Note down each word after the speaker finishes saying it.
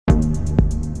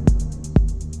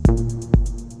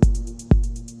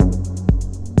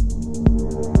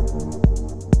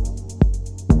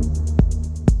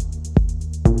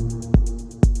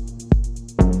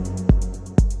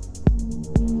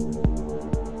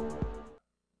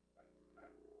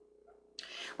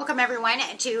Welcome everyone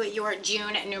to your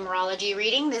June numerology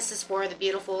reading. This is for the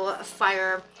beautiful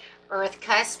fire earth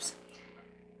cusps.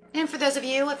 And for those of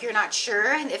you, if you're not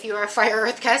sure, if you are a fire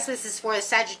earth cusp, this is for the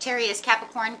Sagittarius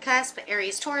Capricorn cusp,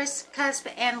 Aries Taurus cusp,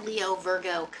 and Leo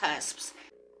Virgo cusps.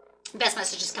 Best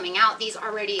messages coming out. These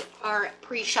already are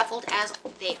pre-shuffled as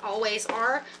they always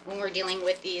are when we're dealing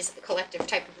with these collective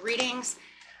type of readings.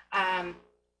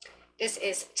 This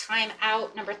is time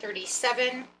out number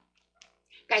 37.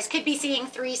 Guys could be seeing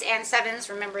 3s and 7s.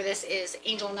 Remember, this is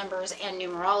angel numbers and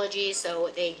numerology,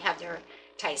 so they have their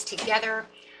ties together.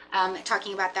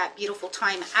 Talking about that beautiful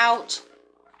time out,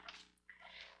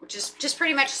 which is just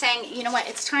pretty much saying, you know what,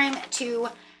 it's time to,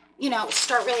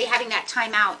 start really having that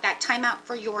time out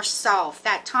for yourself,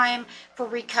 that time for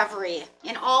recovery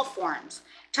in all forms,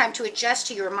 time to adjust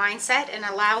to your mindset and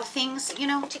allow things,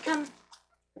 to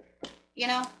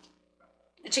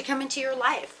come into your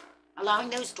life, allowing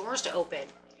those doors to open.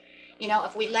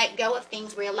 If we let go of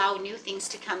things, we allow new things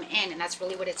to come in. And that's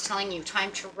really what it's telling you.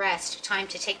 Time to rest, time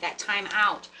to take that time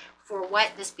out for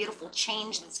what? This beautiful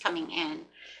change that's coming in.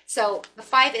 So the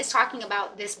 5 is talking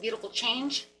about this beautiful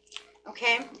change.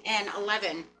 Okay. And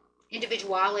 11,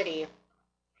 individuality.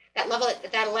 That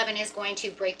 11 is going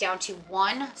to break down to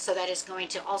 1. So that is going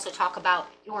to also talk about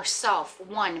yourself.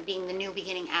 1 being the new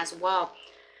beginning as well.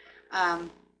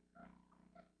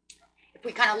 If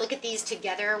we kind of look at these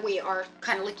together, we are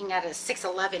kind of looking at a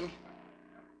 611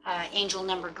 angel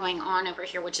number going on over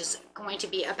here, which is going to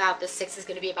be about, the 6 is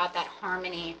going to be about that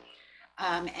harmony.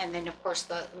 And then, of course,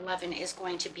 the 11 is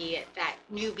going to be that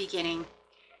new beginning,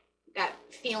 that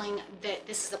feeling that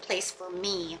this is a place for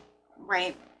me,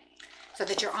 right? So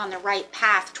that you're on the right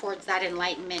path towards that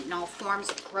enlightenment and all forms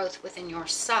of growth within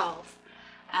yourself.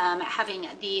 Having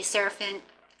the Seraphim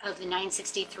of the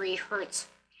 963 Hertz.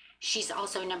 She's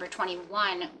also number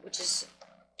 21, which is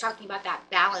talking about that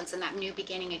balance and that new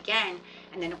beginning again.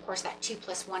 And then, of course, that 2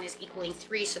 + 1 is equaling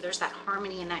 3. So there's that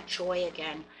harmony and that joy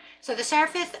again. So the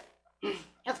Seraphim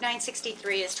of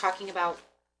 963 is talking about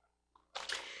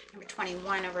number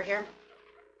 21 over here.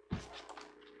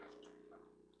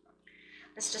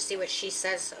 Let's just see what she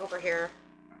says over here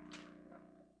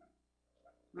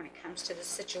when it comes to the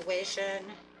situation.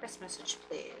 Press message,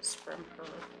 please, from her.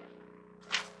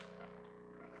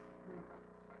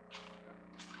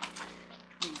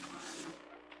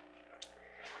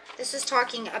 This is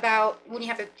talking about when you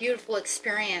have a beautiful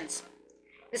experience.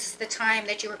 This is the time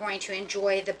that you are going to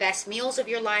enjoy the best meals of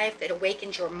your life. It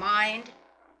awakens your mind.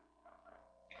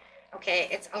 Okay,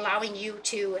 it's allowing you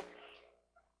to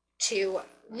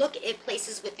look at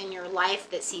places within your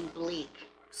life that seem bleak.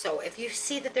 So if you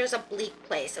see that there's a bleak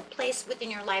place, a place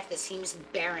within your life that seems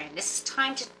barren, this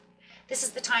is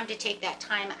the time to take that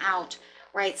time out,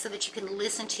 right? So that you can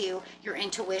listen to your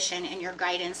intuition and your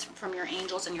guidance from your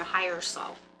angels and your higher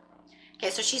self. Okay,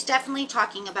 so she's definitely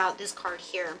talking about this card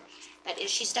here. That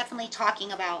is, she's definitely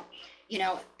talking about,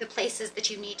 the places that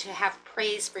you need to have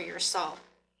praise for yourself.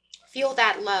 Feel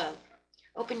that love.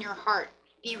 Open your heart.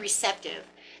 Be receptive.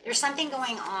 There's something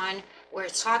going on where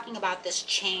it's talking about this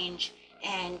change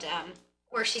and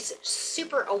where she's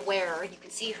super aware. You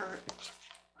can see her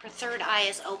third eye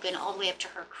is open all the way up to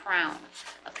her crown.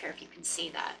 Up here, if you can see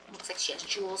that. It looks like she has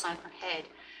jewels on her head.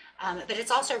 But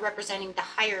it's also representing the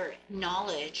higher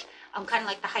knowledge, kind of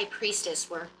like the high priestess,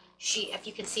 where she, if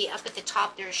you can see up at the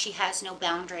top there, she has no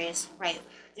boundaries, right?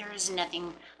 There is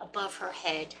nothing above her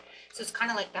head. So it's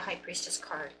kind of like the high priestess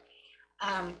card.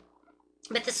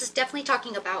 But this is definitely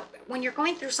talking about when you're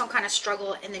going through some kind of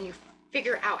struggle and then you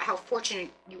figure out how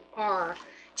fortunate you are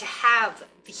to have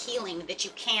the healing that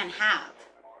you can have,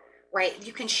 right?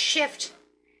 You can shift,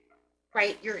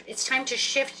 right? It's time to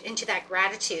shift into that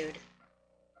gratitude.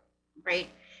 Right?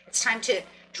 It's time to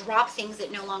drop things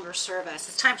that no longer serve us.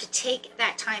 It's time to take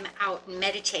that time out and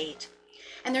meditate.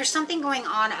 And there's something going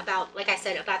on about, like I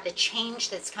said, about the change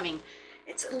that's coming.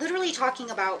 It's literally talking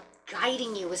about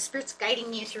guiding you, with spirits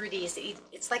guiding you through these.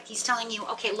 It's like he's telling you,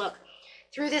 okay, look,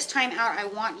 through this time out, I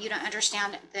want you to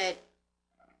understand that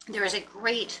there is a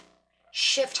great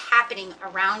shift happening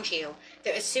around you.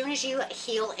 That as soon as you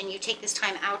heal and you take this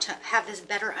time out to have this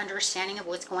better understanding of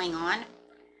what's going on,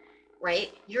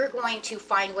 right, you're going to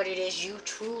find what it is you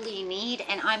truly need,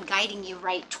 and I'm guiding you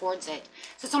right towards it.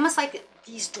 So it's almost like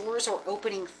these doors are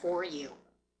opening for you.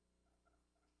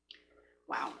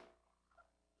 Wow.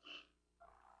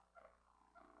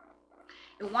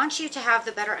 It wants you to have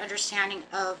the better understanding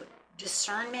of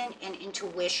discernment and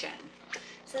intuition.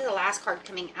 So the last card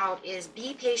coming out is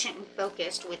be patient and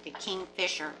focused with the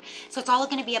Kingfisher. So it's all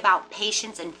going to be about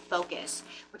patience and focus,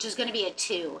 which is going to be a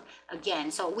 2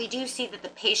 again. So we do see that the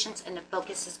patience and the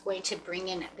focus is going to bring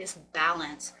in this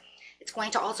balance. It's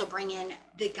going to also bring in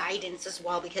the guidance as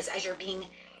well, because as you're being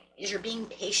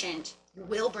patient, you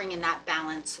will bring in that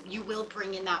balance. You will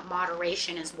bring in that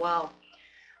moderation as well.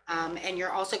 And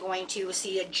you're also going to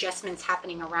see adjustments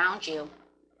happening around you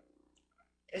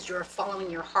as you're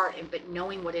following your heart, but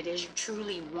knowing what it is you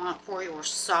truly want for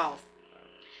yourself.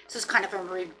 This is kind of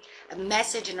a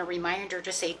message and a reminder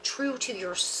to stay true to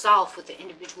yourself with the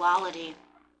individuality.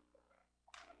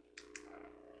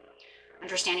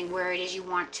 Understanding where it is you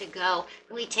want to go.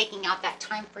 Really taking out that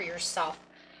time for yourself.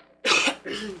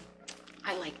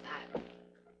 I like that.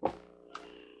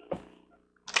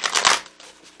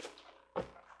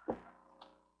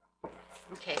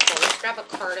 Okay, so let's grab a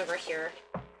card over here.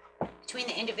 Between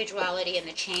the individuality and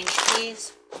the change,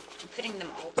 please. I'm putting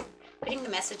the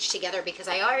message together because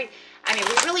we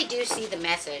really do see the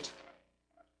message.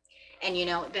 And you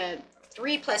know, the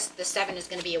 3 plus the 7 is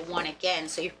going to be a 1 again.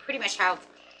 So you pretty much have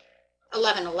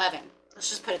 11, 11. Let's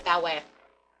just put it that way.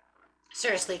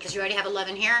 Seriously, because you already have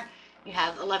 11 here. You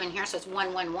have 11 here, so it's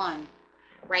 1, 1, 1.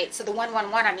 Right? So the 1, 1,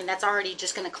 1, I mean, that's already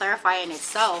just going to clarify in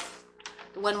itself.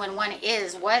 The 1, 1, 1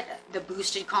 is what? The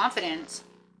boosted confidence.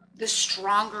 The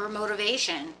stronger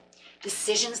motivation,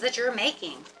 decisions that you're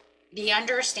making, the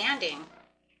understanding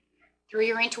through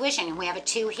your intuition. And we have a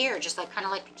 2 here, just like kind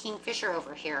of like the Kingfisher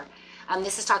over here.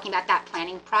 This is talking about that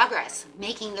planning progress,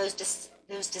 making those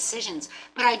decisions.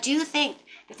 But I do think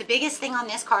that the biggest thing on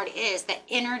this card is the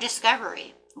inner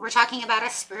discovery. We're talking about a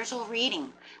spiritual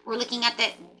reading. We're looking at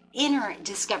the inner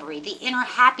discovery, the inner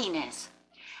happiness,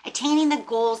 attaining the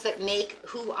goals that make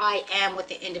who I am with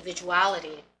the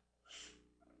individuality.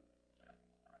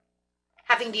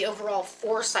 Having the overall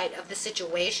foresight of the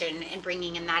situation and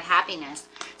bringing in that happiness.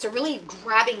 So really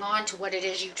grabbing on to what it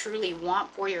is you truly want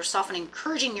for yourself and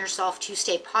encouraging yourself to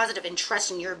stay positive and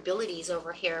trust in your abilities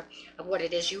over here of what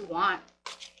it is you want.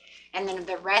 And then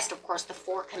the rest, of course, the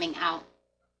 4 coming out.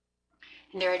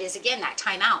 And there it is again, that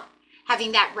time out.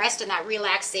 Having that rest and that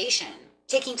relaxation.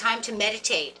 Taking time to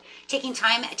meditate. Taking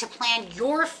time to plan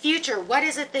your future. What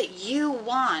is it that you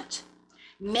want?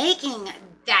 Making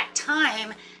that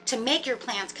time to make your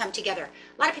plans come together.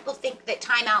 A lot of people think that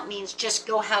time out means just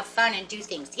go have fun and do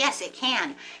things. Yes, it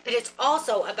can. But it's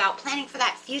also about planning for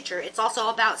that future. It's also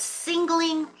about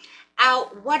singling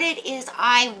out what it is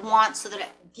I want so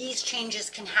that these changes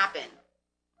can happen.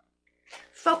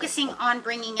 Focusing on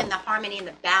bringing in the harmony and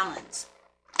the balance.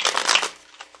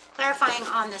 Clarifying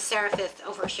on the Seraph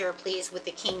over here, please, with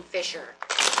the Kingfisher.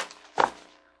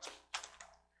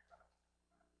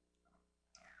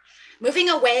 Moving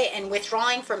away and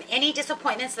withdrawing from any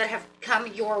disappointments that have come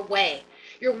your way.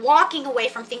 You're walking away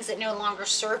from things that no longer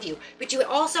serve you. But you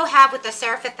also have with the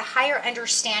Seraph the higher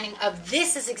understanding of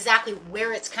this is exactly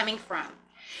where it's coming from.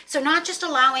 So not just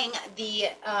allowing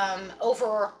the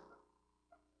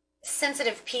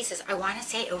oversensitive pieces. I want to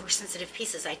say oversensitive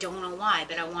pieces. I don't know why,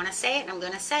 but I want to say it and I'm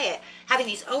going to say it. Having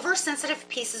these oversensitive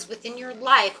pieces within your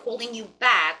life holding you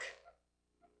back.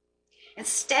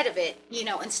 Instead of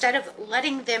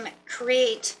letting them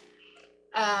create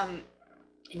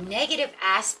negative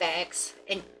aspects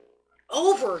and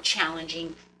over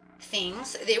challenging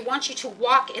things, they want you to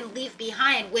walk and leave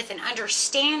behind with an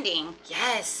understanding.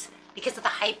 Yes, because of the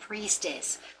High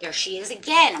Priestess. There she is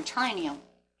again. I'm telling you.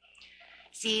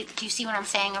 See, do you see what I'm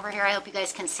saying over here? I hope you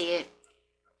guys can see it.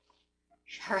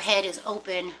 Her head is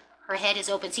open. Her head is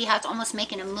open. See how it's almost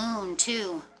making a moon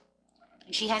too.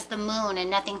 She has the moon and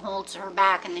nothing holds her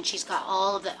back, and then she's got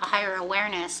all of the higher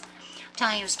awareness. I'm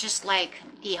telling you, it's just like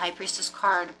the High Priestess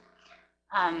card.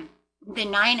 The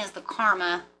 9 is the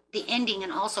karma, the ending,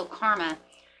 and also karma.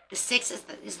 The 6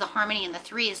 is the harmony, and the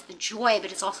 3 is the joy,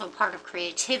 but it's also a part of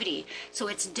creativity. So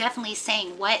it's definitely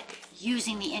saying what?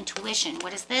 Using the intuition.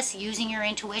 What is this? Using your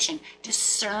intuition.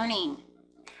 Discerning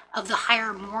of the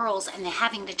higher morals and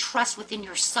having the trust within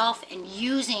yourself and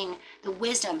using the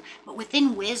wisdom. But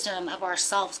within wisdom of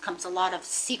ourselves comes a lot of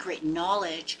secret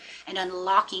knowledge and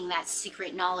unlocking that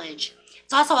secret knowledge.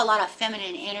 It's also a lot of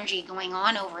feminine energy going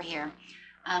on over here,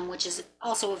 which is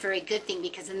also a very good thing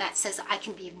because then that says I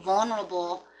can be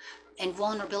vulnerable, and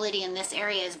vulnerability in this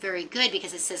area is very good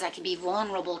because it says I can be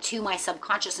vulnerable to my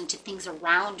subconscious and to things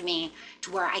around me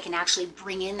to where I can actually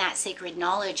bring in that sacred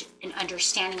knowledge and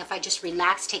understanding if I just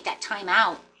relax, take that time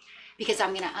out, because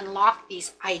I'm going to unlock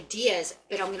these ideas,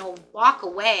 but I'm going to walk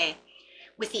away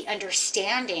with the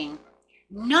understanding,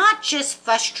 not just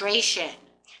frustration.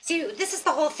 See, this is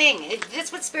the whole thing.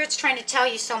 That's what Spirit's trying to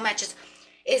tell you so much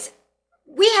is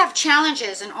we have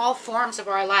challenges in all forms of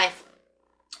our life.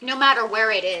 No matter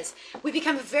where it is, we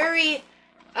become very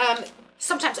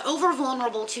sometimes over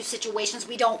vulnerable to situations.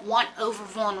 We don't want over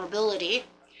vulnerability.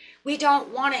 We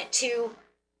don't want it to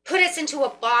put us into a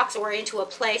box or into a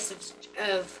place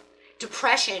of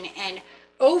depression and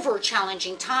over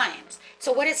challenging times.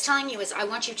 So what it's telling you is, I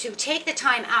want you to take the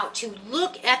time out to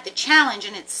look at the challenge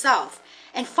in itself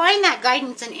and find that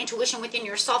guidance and intuition within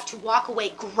yourself to walk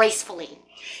away gracefully,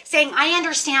 saying, I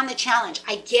understand the challenge.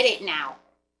 I get it now.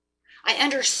 I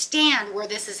understand where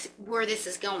this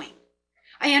is going.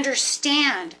 I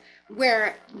understand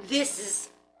where this has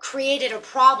created a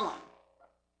problem.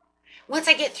 Once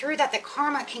I get through that, the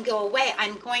karma can go away.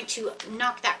 I'm going to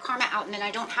knock that karma out, and then I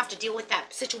don't have to deal with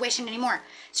that situation anymore.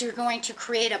 So you're going to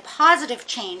create a positive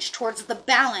change towards the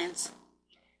balance,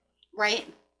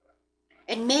 right?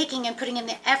 And making and putting in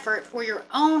the effort for your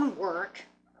own work,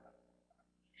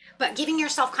 but giving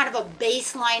yourself kind of a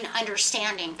baseline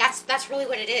understanding. That's really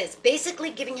what it is. Basically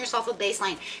giving yourself a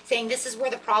baseline, saying this is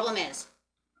where the problem is,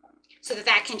 so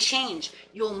that can change.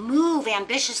 You'll move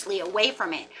ambitiously away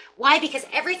from it. Why? Because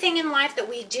everything in life that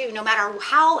we do, no matter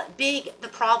how big the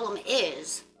problem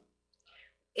is,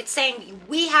 it's saying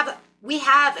we have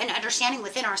an understanding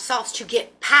within ourselves to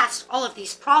get past all of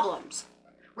these problems.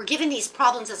 We're given these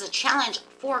problems as a challenge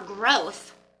for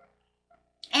growth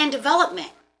and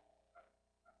development.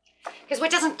 Because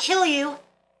what doesn't kill you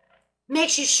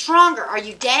makes you stronger. Are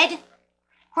you dead?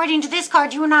 According to this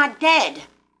card, you are not dead.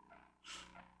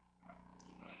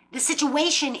 The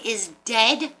situation is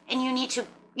dead, and you need to,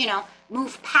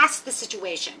 move past the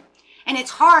situation. And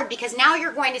it's hard because now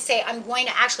you're going to say, I'm going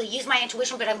to actually use my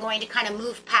intuition, but I'm going to kind of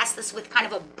move past this with kind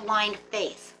of a blind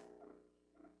faith.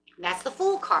 That's the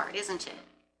Fool card, isn't it?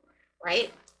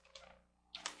 Right?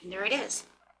 And there it is.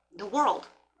 The World.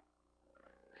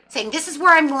 Saying, this is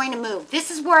where I'm going to move.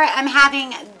 This is where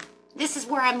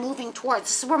I'm moving towards.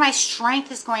 This is where my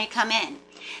strength is going to come in.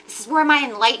 This is where my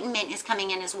enlightenment is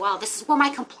coming in as well. This is where my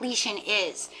completion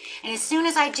is. And as soon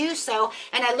as I do so,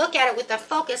 and I look at it with the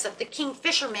focus of the King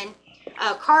Fisherman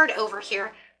card over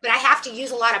here, but I have to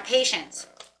use a lot of patience.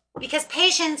 Because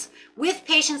with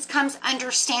patience comes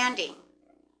understanding.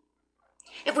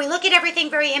 If we look at everything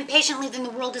very impatiently, then the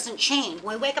world doesn't change.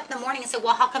 When we wake up in the morning and say,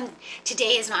 well, how come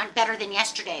today is not better than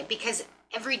yesterday? Because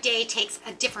every day takes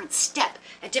a different step,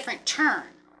 a different turn.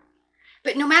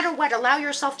 But no matter what, allow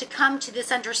yourself to come to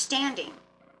this understanding.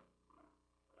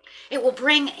 It will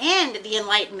bring in the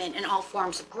enlightenment in all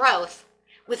forms of growth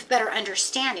with better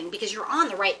understanding, because you're on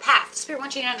the right path. Spirit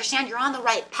wants you to understand you're on the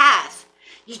right path.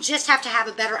 You just have to have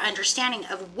a better understanding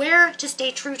of where to stay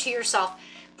true to yourself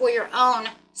for your own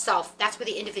self. That's where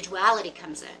the individuality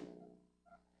comes in.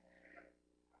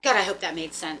 God, I hope that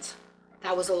made sense.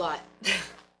 That was a lot.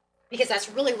 Because that's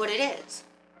really what it is.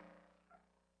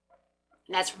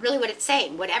 And that's really what it's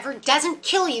saying. Whatever doesn't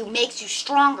kill you makes you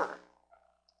stronger.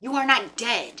 You are not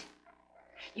dead.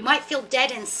 You might feel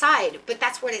dead inside, but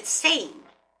that's what it's saying.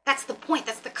 That's the point.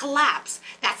 That's the collapse.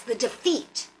 That's the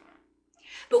defeat.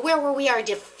 But where we are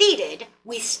defeated,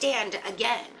 we stand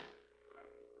again.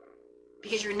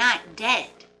 Because you're not dead.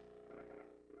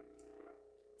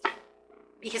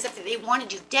 Because if they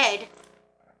wanted you dead,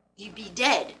 you'd be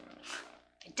dead.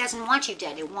 It doesn't want you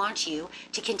dead. It wants you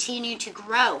to continue to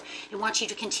grow. It wants you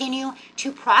to continue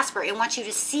to prosper. It wants you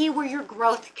to see where your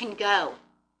growth can go.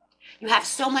 You have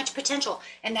so much potential.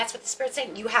 And that's what the Spirit's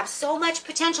saying. You have so much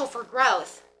potential for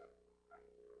growth.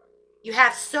 You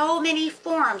have so many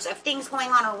forms of things going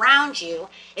on around you.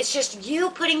 It's just you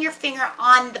putting your finger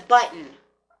on the button.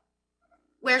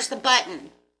 Where's the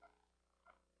button?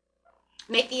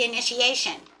 Make the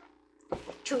initiation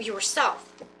to yourself.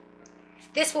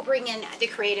 This will bring in the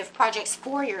creative projects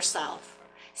for yourself.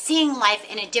 Seeing life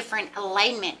in a different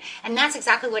alignment. And that's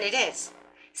exactly what it is.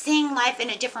 Seeing life in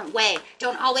a different way.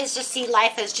 Don't always just see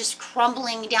life as just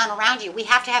crumbling down around you. We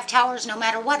have to have towers no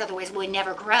matter what. Otherwise we'd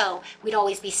never grow. We'd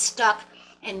always be stuck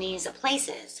in these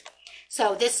places.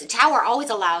 So this tower always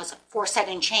allows for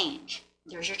sudden change.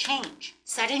 There's your change.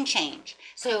 Sudden change.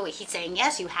 So he's saying,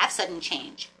 yes, you have sudden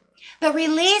change. But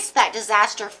release that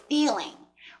disaster feeling.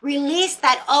 Release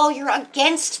that, oh, you're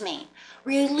against me.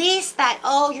 Release that,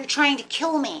 oh, you're trying to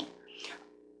kill me.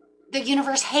 The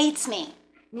universe hates me.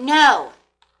 No.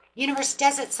 Universe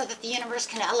does it so that the universe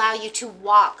can allow you to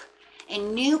walk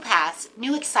in new paths,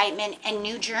 new excitement, and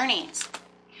new journeys.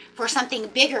 For something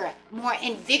bigger, more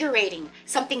invigorating,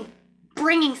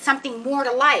 bringing something more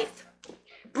to life.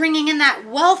 Bringing in that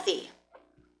wealthiness.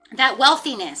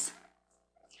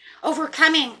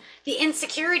 Overcoming the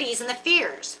insecurities and the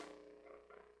fears.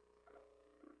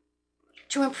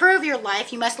 To improve your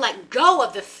life, you must let go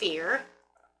of the fear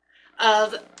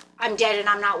of, I'm dead and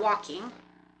I'm not walking.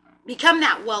 Become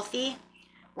that wealthy,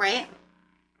 right?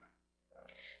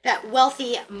 That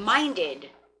wealthy-minded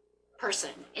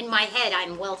person. In my head,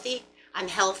 I'm wealthy, I'm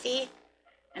healthy,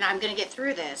 and I'm going to get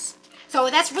through this. So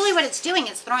that's really what it's doing.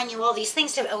 It's throwing you all these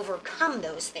things to overcome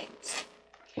those things.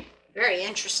 Very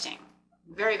interesting.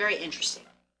 Very, very interesting.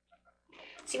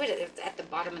 See what it's at the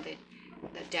bottom of the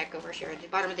deck over here. At the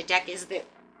bottom of the deck is the,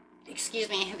 excuse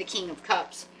me, the King of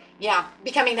Cups. Yeah,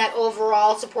 becoming that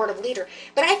overall supportive leader.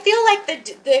 But I feel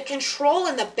like the control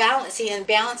and the balance, and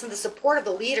balance and the support of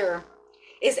the leader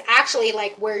is actually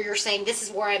like where you're saying, this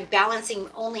is where I'm balancing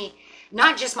only,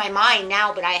 not just my mind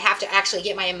now, but I have to actually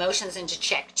get my emotions into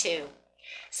check too.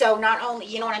 So not only,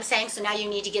 you know what I'm saying? So now you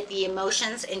need to get the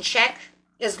emotions in check,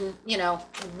 is, you know,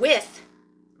 with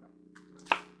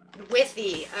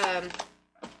the,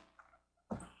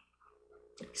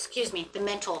 excuse me, the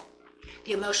mental,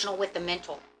 the emotional with the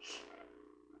mental.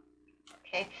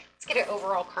 Okay, let's get an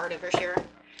overall card over here.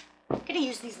 I'm going to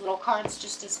use these little cards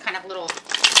just as kind of little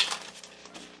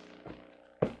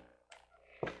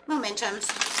momentums.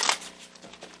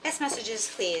 Best messages,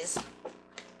 please.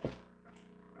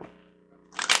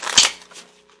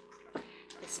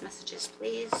 Best messages,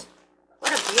 please.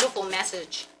 What a beautiful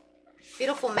message.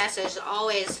 Beautiful message,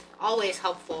 always, always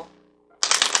helpful.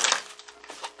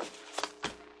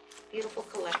 Beautiful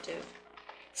collective.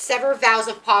 Sever vows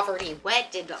of poverty.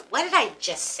 What did I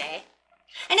just say?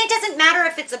 And it doesn't matter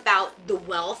if it's about the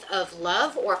wealth of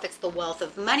love or if it's the wealth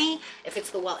of money, if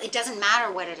it's the wealth, it doesn't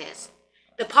matter what it is.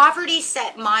 The poverty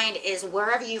set mind is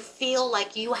wherever you feel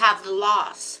like you have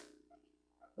loss,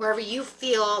 wherever you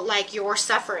feel like you're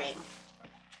suffering.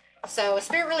 So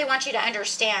Spirit really wants you to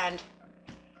understand.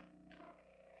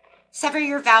 Sever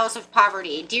your vows of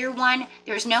poverty. Dear one,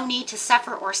 there's no need to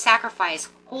suffer or sacrifice.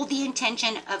 Hold the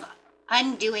intention of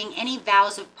undoing any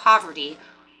vows of poverty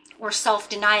or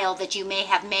self-denial that you may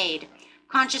have made,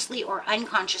 consciously or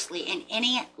unconsciously, in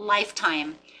any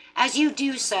lifetime. As you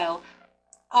do so,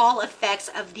 all effects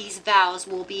of these vows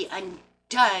will be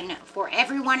undone for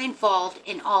everyone involved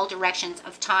in all directions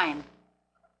of time.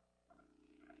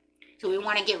 So we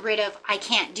want to get rid of, I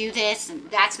can't do this, and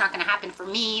that's not going to happen for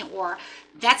me, or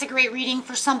that's a great reading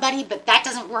for somebody, but that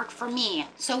doesn't work for me.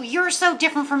 So you're so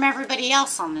different from everybody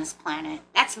else on this planet.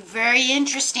 That's very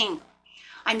interesting.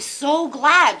 I'm so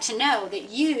glad to know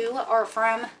that you are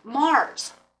from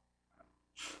Mars.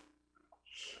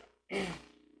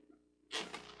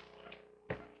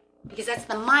 Because that's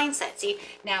the mindset. See,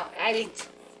 now I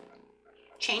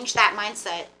change that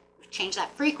mindset, change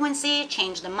that frequency,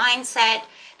 change the mindset,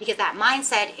 because that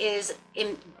mindset is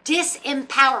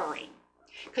disempowering.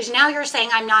 Because now you're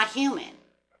saying, I'm not human,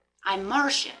 I'm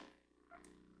Martian.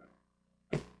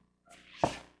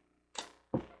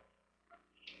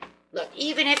 Look,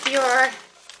 even if you're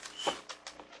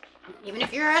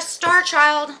a star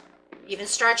child, even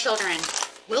star children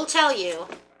will tell you,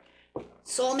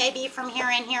 soul may be from here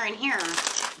and here and here,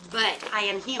 but I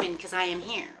am human because I am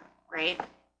here, right?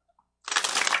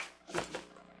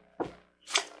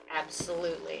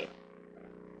 Absolutely.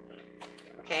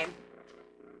 Okay.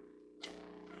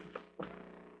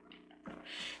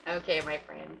 Okay, my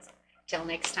friends. Till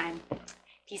next time.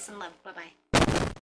 Peace and love. Bye-bye.